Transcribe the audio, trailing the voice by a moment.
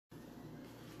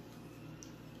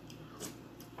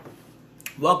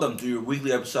Welcome to your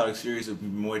weekly episodic series of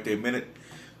Muerte Minute.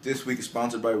 This week is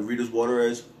sponsored by Rita's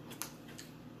Waterez.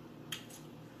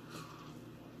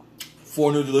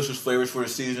 4 new delicious flavors for the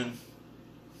season,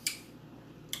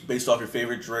 based off your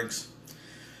favorite drinks.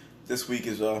 This week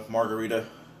is margarita.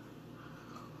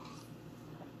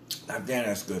 Damn,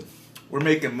 that's good. We're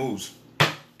making moves.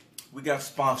 We got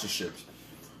sponsorships.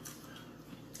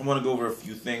 I want to go over a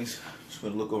few things. Just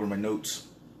going to look over my notes.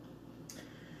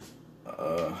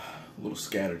 A little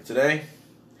scattered today,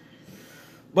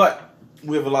 but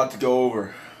we have a lot to go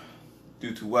over.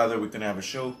 Due to weather, we couldn't have a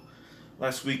show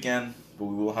last weekend, but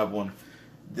we will have one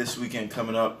this weekend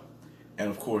coming up. And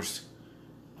of course,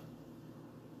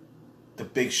 the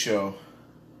big show,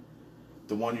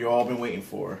 the one you've all been waiting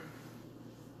for,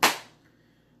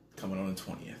 coming on the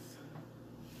 20th.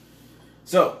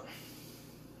 So,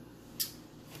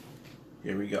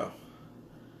 here we go.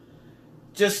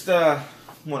 Just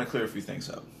want to clear a few things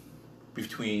up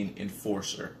between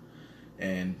Enforcer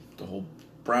and the whole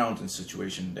Browns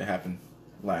situation that happened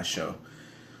last show.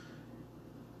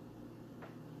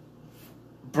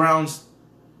 Browns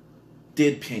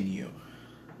did pin you,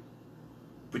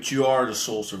 but you are the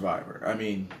sole survivor. I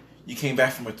mean, you came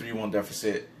back from a 3-1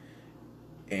 deficit,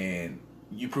 and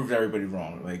you proved everybody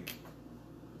wrong. Like,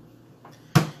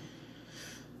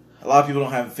 a lot of people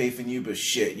don't have faith in you, but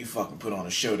shit, you fucking put on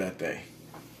a show that day.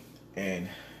 And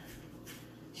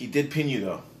he did pin you,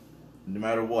 though, no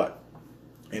matter what.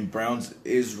 And Browns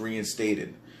is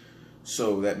reinstated.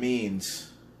 So that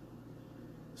means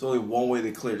there's only one way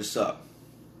to clear this up.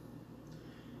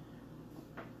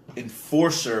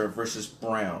 Enforcer versus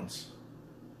Browns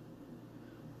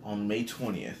on May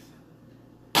 20th.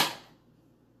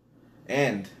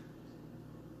 And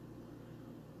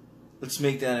let's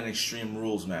make that an Extreme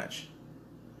Rules match.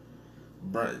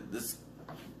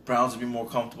 Browns will be more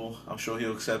comfortable. I'm sure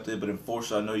he'll accept it, but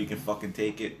Enforcer, I know you can fucking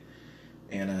take it.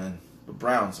 And but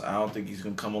Browns, I don't think he's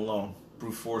gonna come alone.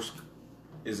 Brute force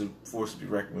is a force to be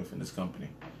reckoned with in this company.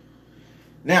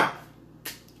 Now,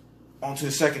 on to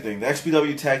the second thing. The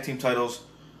XPW tag team titles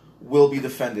will be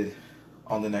defended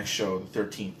on the next show, the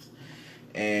 13th.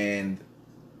 And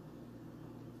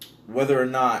whether or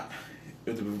not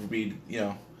it will be,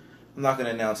 I'm not gonna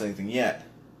announce anything yet.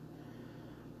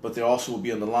 But they also will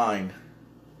be on the line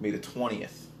May the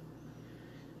 20th.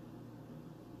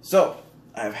 So,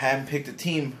 I have handpicked a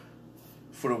team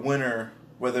for the winner,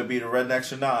 whether it be the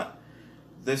Rednecks or not,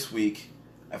 this week.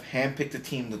 I've handpicked a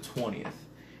team the 20th.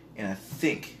 And I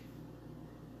think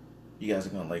you guys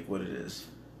are going to like what it is.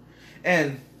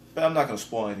 But I'm not going to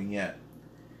spoil anything yet.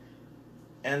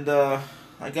 And I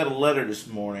got a letter this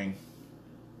morning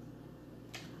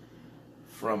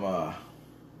from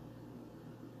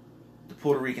the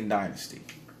Puerto Rican Dynasty.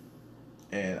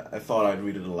 And I thought I'd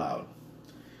read it aloud.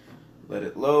 Let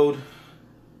it load.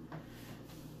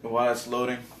 And while it's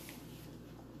loading,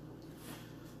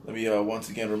 let me once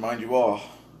again remind you all,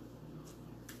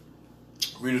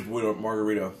 Rita's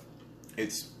Margarita,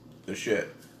 it's the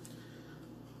shit.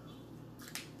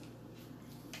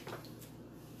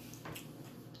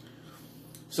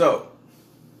 So,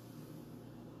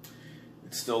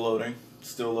 it's still loading.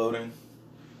 Still loading.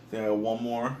 I think I got one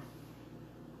more.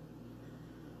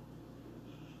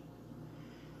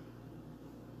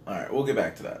 Alright, we'll get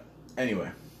back to that. Anyway.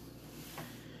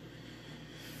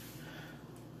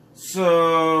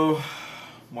 So,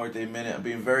 Muerte Minute. I'm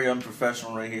being very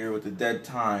unprofessional right here with the dead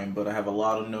time, but I have a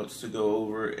lot of notes to go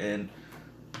over, and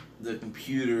the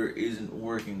computer isn't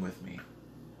working with me.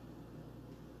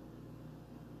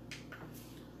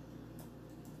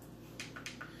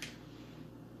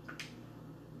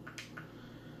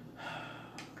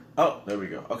 Oh, there we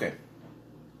go. Okay.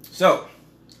 So,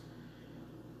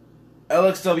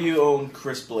 LXW owned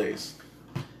Chris Blaze.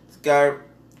 This guy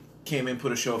came in,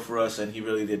 put a show for us, and he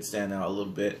really did stand out a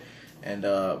little bit. And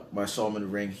when I saw him in the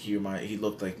ring, he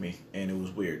looked like me, and it was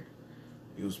weird.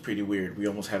 It was pretty weird. We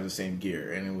almost have the same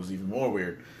gear, and it was even more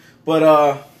weird. But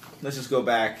let's just go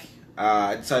back.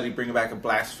 I decided to bring back a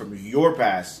blast from your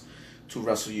past to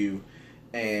wrestle you,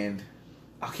 and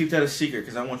I'll keep that a secret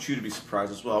because I want you to be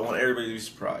surprised as well. I want everybody to be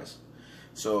surprised.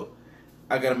 So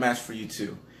I got a match for you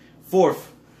too.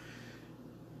 Fourth.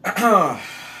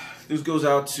 This goes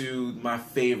out to my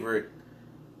favorite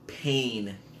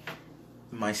pain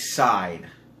in my side.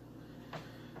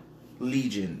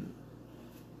 Legion.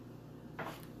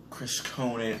 Chris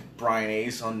Conant, Brian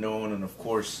Ace, Unknown, and of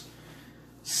course,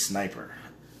 Sniper.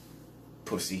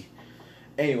 Pussy.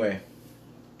 Anyway,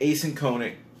 Ace and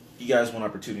Conant, you guys want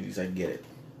opportunities, I get it.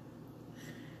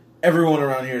 Everyone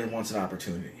around here wants an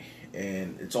opportunity,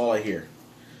 and it's all I hear.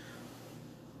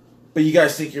 But you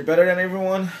guys think you're better than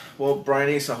everyone? Well, Brian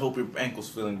Ace, I hope your ankle's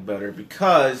feeling better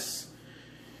because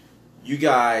you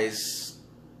guys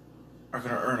are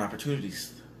going to earn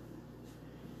opportunities.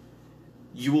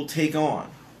 You will take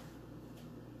on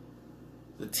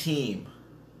the team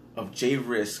of Jay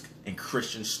Risk and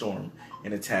Christian Storm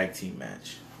in a tag team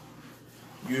match.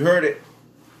 You heard it.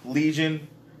 Legion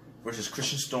versus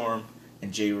Christian Storm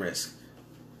and Jay Risk.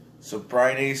 So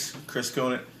Brian Ace, Chris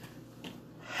Conant,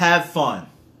 have fun.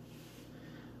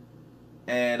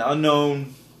 And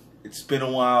Unknown, it's been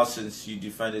a while since you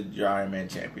defended your Iron Man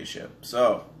Championship.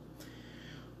 So,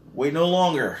 wait no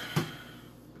longer.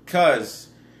 Because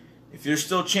if you're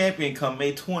still champion come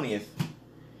May 20th,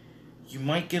 you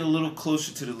might get a little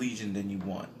closer to the Legion than you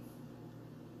want.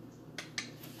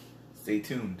 Stay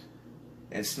tuned.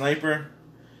 And Sniper,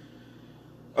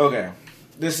 okay,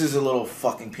 this is a little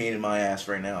fucking pain in my ass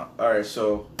right now. Alright,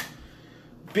 so,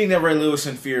 being that Ray Lewis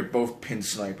and Fear both pinned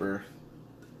Sniper,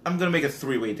 I'm going to make a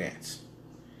three-way dance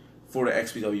for the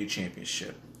XPW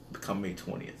Championship come May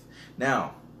 20th.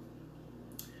 Now,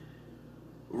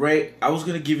 Ray, I was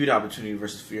going to give you the opportunity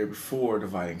versus Fear before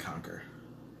Divide and Conquer.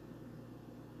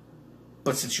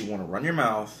 But since you want to run your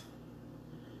mouth,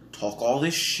 talk all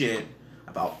this shit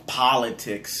about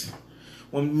politics,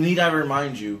 well, need I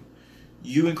remind you,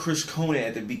 you and Chris Conant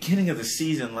at the beginning of the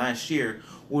season last year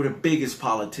were the biggest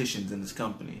politicians in this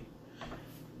company.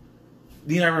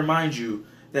 Need I remind you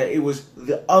that it was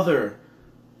the other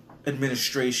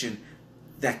administration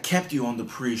that kept you on the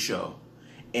pre-show.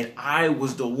 And I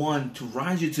was the one to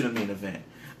rise you to the main event.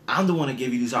 I'm the one that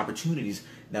gave you these opportunities.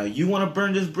 Now, you want to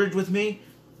burn this bridge with me?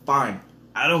 Fine.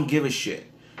 I don't give a shit.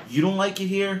 You don't like it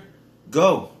here?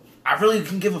 Go. I really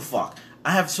can give a fuck.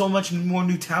 I have so much more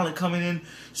new talent coming in,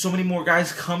 so many more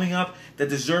guys coming up that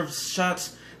deserve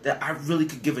shots that I really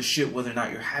could give a shit whether or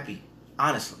not you're happy.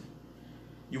 Honestly.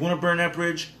 You want to burn that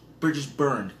bridge? Bridge is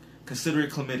burned. Consider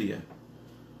it chlamydia.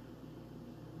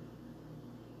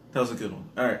 That was a good one.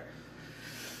 Alright.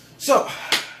 So,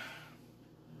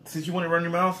 since you want to run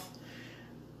your mouth,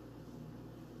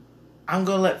 I'm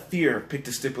going to let Fear pick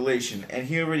the stipulation. And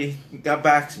he already got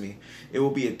back to me. It will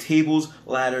be a tables,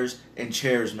 ladders, and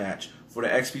chairs match for the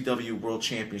XPW World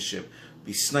Championship.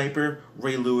 Be Sniper,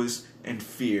 Ray Lewis, and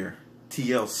Fear.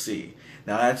 TLC.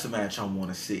 Now that's a match I want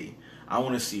to see. I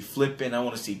want to see flipping. I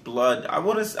want to see blood. I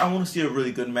want to see a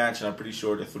really good match, and I'm pretty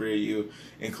sure the three of you,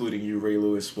 including you, Ray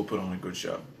Lewis, will put on a good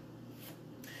show.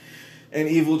 And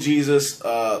Evil Jesus,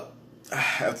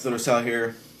 after the out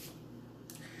here,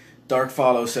 Dark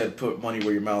Follow said, "Put money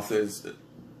where your mouth is,"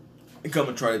 and come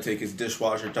and try to take his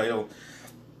dishwasher title.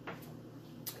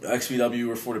 XPW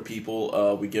are for the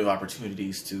people. We give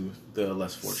opportunities to the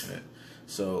less fortunate.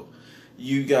 So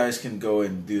you guys can go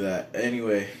and do that.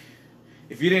 Anyway,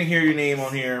 if you didn't hear your name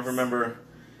on here, remember,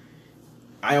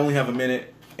 I only have a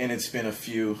minute, and it's been a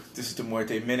few. This is the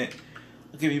Muerte Minute.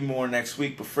 I'll give you more next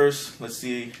week, but first, let's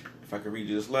see if I can read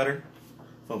you this letter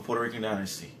from Puerto Rican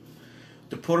Dynasty.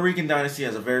 The Puerto Rican Dynasty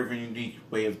has a very, very unique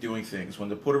way of doing things. When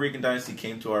the Puerto Rican Dynasty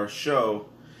came to our show,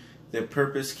 they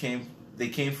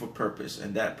came for purpose,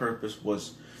 and that purpose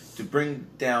was to bring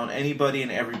down anybody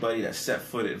and everybody that set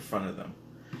foot in front of them.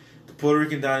 The Puerto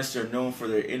Rican Dynasty are known for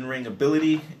their in-ring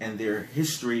ability and their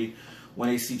history. When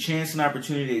they see chance and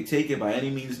opportunity, they take it by any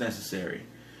means necessary.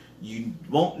 You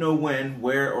won't know when,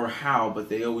 where, or how, but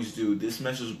they always do. This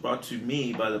message was brought to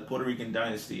me by the Puerto Rican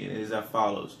Dynasty, and it is as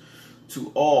follows.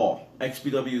 To all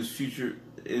XPW's future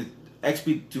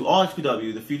to all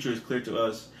XPW, the future is clear to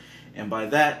us, and by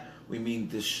that we mean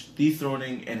the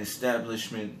dethroning and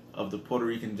establishment of the Puerto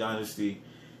Rican Dynasty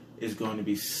is going to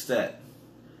be set.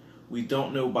 We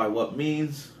don't know by what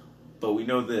means, but we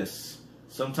know this.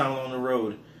 Sometime along the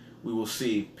road, we will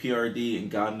see PRD,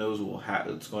 and God knows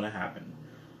what's going to happen.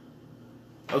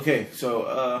 Okay,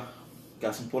 so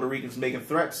got some Puerto Ricans making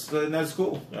threats, and that's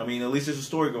cool. I mean, at least there's a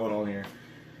story going on here.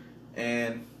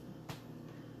 And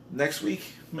next week,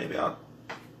 maybe I'll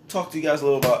talk to you guys a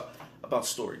little about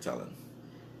storytelling.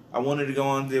 I wanted to go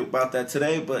on about that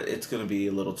today, but it's going to be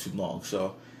a little too long.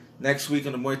 So next week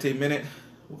on the Muerte Minute,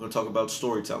 we're going to talk about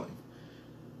storytelling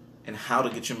and how to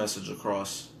get your message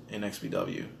across in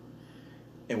XPW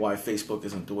and why Facebook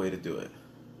isn't the way to do it.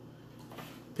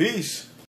 Peace.